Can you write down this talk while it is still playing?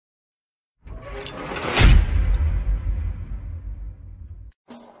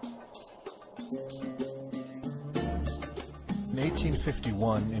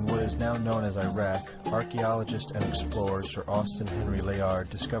1951, in what is now known as Iraq, archaeologist and explorer Sir Austin Henry Layard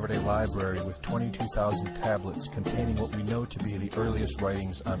discovered a library with 22,000 tablets containing what we know to be the earliest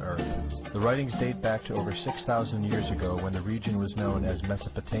writings on Earth. The writings date back to over 6,000 years ago when the region was known as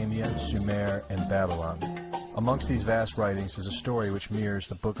Mesopotamia, Sumer, and Babylon. Amongst these vast writings is a story which mirrors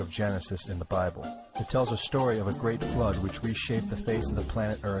the book of Genesis in the Bible. It tells a story of a great flood which reshaped the face of the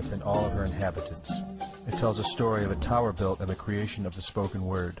planet Earth and all of her inhabitants. It tells a story of a tower built and the creation of the spoken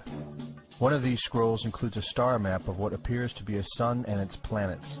word. One of these scrolls includes a star map of what appears to be a sun and its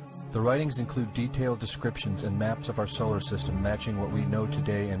planets. The writings include detailed descriptions and maps of our solar system matching what we know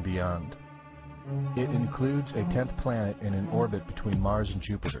today and beyond. It includes a 10th planet in an orbit between Mars and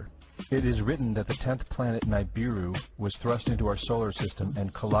Jupiter. It is written that the 10th planet Nibiru was thrust into our solar system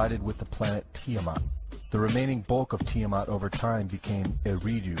and collided with the planet Tiamat. The remaining bulk of Tiamat over time became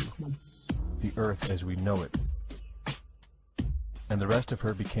Eridu, the Earth as we know it, and the rest of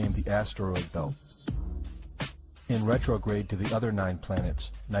her became the asteroid belt. In retrograde to the other 9 planets,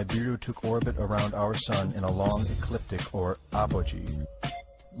 Nibiru took orbit around our Sun in a long ecliptic or apogee.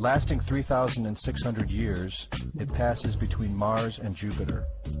 Lasting 3,600 years, it passes between Mars and Jupiter.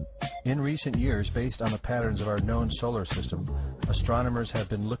 In recent years, based on the patterns of our known solar system, astronomers have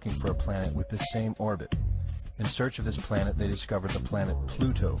been looking for a planet with this same orbit. In search of this planet, they discovered the planet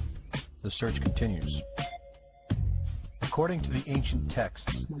Pluto. The search continues. According to the ancient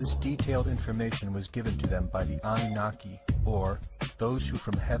texts, this detailed information was given to them by the Anunnaki, or those who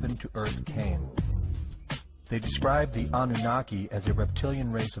from heaven to earth came. They described the Anunnaki as a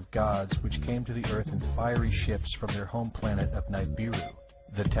reptilian race of gods which came to the earth in fiery ships from their home planet of Nibiru,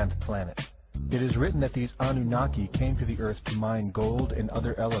 the 10th planet. It is written that these Anunnaki came to the earth to mine gold and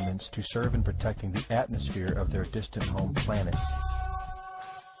other elements to serve in protecting the atmosphere of their distant home planet.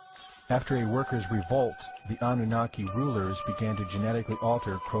 After a workers' revolt, the Anunnaki rulers began to genetically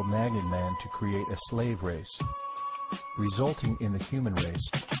alter Cro-Magnon man to create a slave race, resulting in the human race.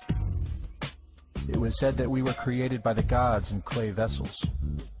 It was said that we were created by the gods in clay vessels.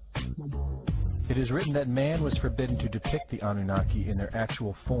 It is written that man was forbidden to depict the Anunnaki in their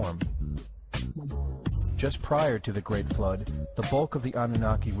actual form. Just prior to the Great Flood, the bulk of the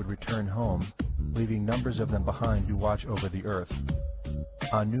Anunnaki would return home, leaving numbers of them behind to watch over the earth.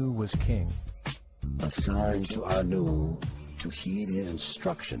 Anu was king. Assigned to Anu to heed his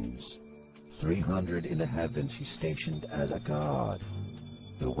instructions. 300 in the heavens he stationed as a god.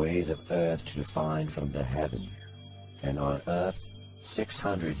 The ways of earth to define from the heaven. And on earth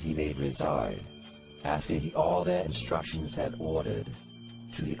 600 he made reside. After he all their instructions had ordered,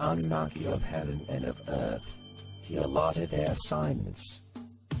 to the Anunnaki of heaven and of earth, he allotted their assignments.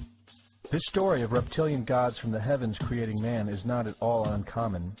 This story of reptilian gods from the heavens creating man is not at all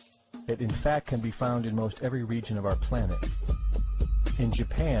uncommon. It in fact can be found in most every region of our planet. In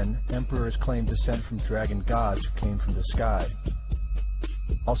Japan, emperors claim descent from dragon gods who came from the sky.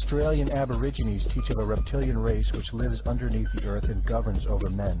 Australian Aborigines teach of a reptilian race which lives underneath the earth and governs over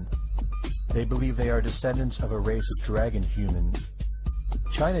men. They believe they are descendants of a race of dragon humans.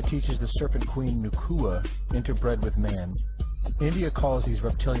 China teaches the serpent queen Nukua interbred with man. India calls these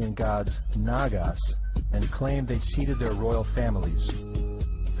reptilian gods Nagas and claim they seeded their royal families.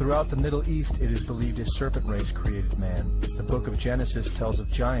 Throughout the Middle East, it is believed a serpent race created man. The book of Genesis tells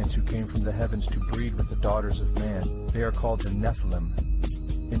of giants who came from the heavens to breed with the daughters of man. They are called the Nephilim.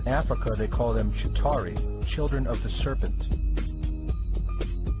 In Africa, they call them Chitauri, children of the serpent.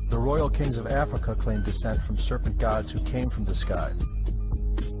 The royal kings of Africa claim descent from serpent gods who came from the sky.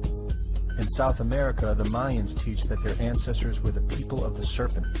 In South America, the Mayans teach that their ancestors were the people of the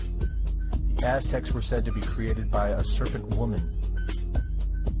serpent. The Aztecs were said to be created by a serpent woman.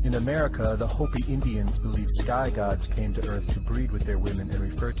 In America, the Hopi Indians believe sky gods came to earth to breed with their women and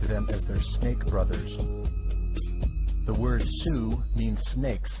refer to them as their snake brothers. The word Sioux means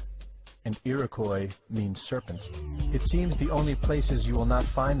snakes, and Iroquois means serpents. It seems the only places you will not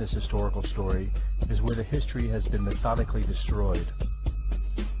find this historical story is where the history has been methodically destroyed.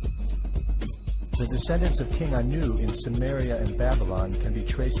 The descendants of King Anu in Sumeria and Babylon can be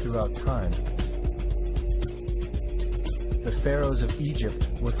traced throughout time. The pharaohs of Egypt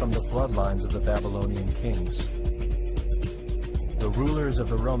were from the bloodlines of the Babylonian kings. The rulers of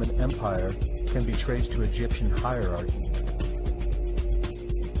the Roman Empire can be traced to Egyptian hierarchy.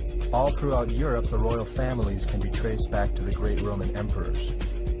 All throughout Europe, the royal families can be traced back to the great Roman emperors.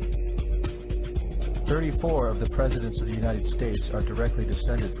 34 of the presidents of the United States are directly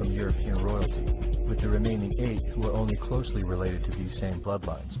descended from European royalty, with the remaining 8 who are only closely related to these same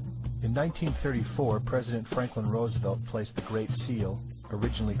bloodlines. In 1934, President Franklin Roosevelt placed the Great Seal,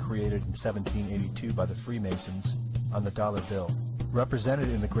 originally created in 1782 by the Freemasons, on the dollar bill. Represented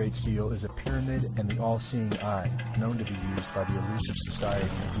in the Great Seal is a pyramid and the all-seeing eye, known to be used by the elusive society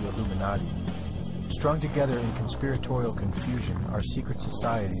of the Illuminati. Strung together in conspiratorial confusion are secret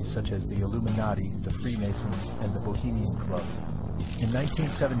societies such as the Illuminati, the Freemasons, and the Bohemian Club. In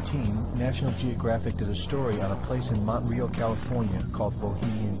 1917, National Geographic did a story on a place in Montreal, California called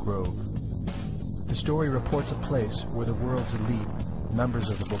Bohemian Grove. The story reports a place where the world's elite, members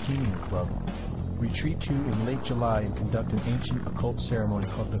of the Bohemian Club, retreat to in late July and conduct an ancient occult ceremony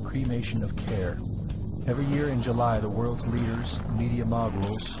called the Cremation of Care. Every year in July, the world's leaders, media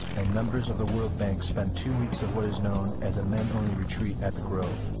moguls, and members of the World Bank spend 2 weeks of what is known as a men-only retreat at the Grove.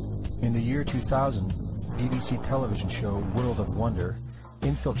 In the year 2000, BBC television show World of Wonder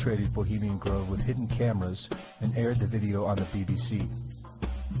infiltrated Bohemian Grove with hidden cameras and aired the video on the BBC.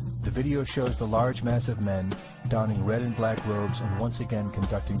 The video shows the large mass of men donning red and black robes and once again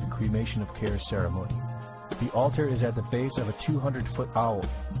conducting the Cremation of Care ceremony. The altar is at the base of a 200-foot owl,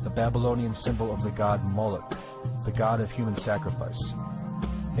 the Babylonian symbol of the god Moloch, the god of human sacrifice.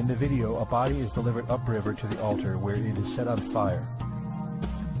 In the video, a body is delivered upriver to the altar where it is set on fire.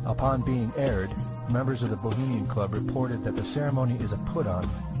 Upon being aired, members of the Bohemian Club reported that the ceremony is a put-on,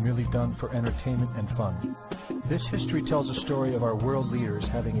 merely done for entertainment and fun. This history tells a story of our world leaders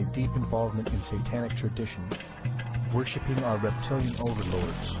having a deep involvement in satanic tradition, worshipping our reptilian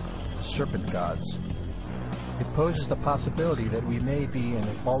overlords, the serpent gods. It poses the possibility that we may be and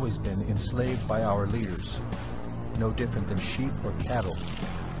have always been enslaved by our leaders, no different than sheep or cattle.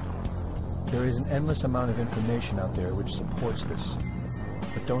 There is an endless amount of information out there which supports this,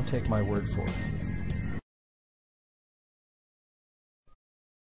 but don't take my word for it.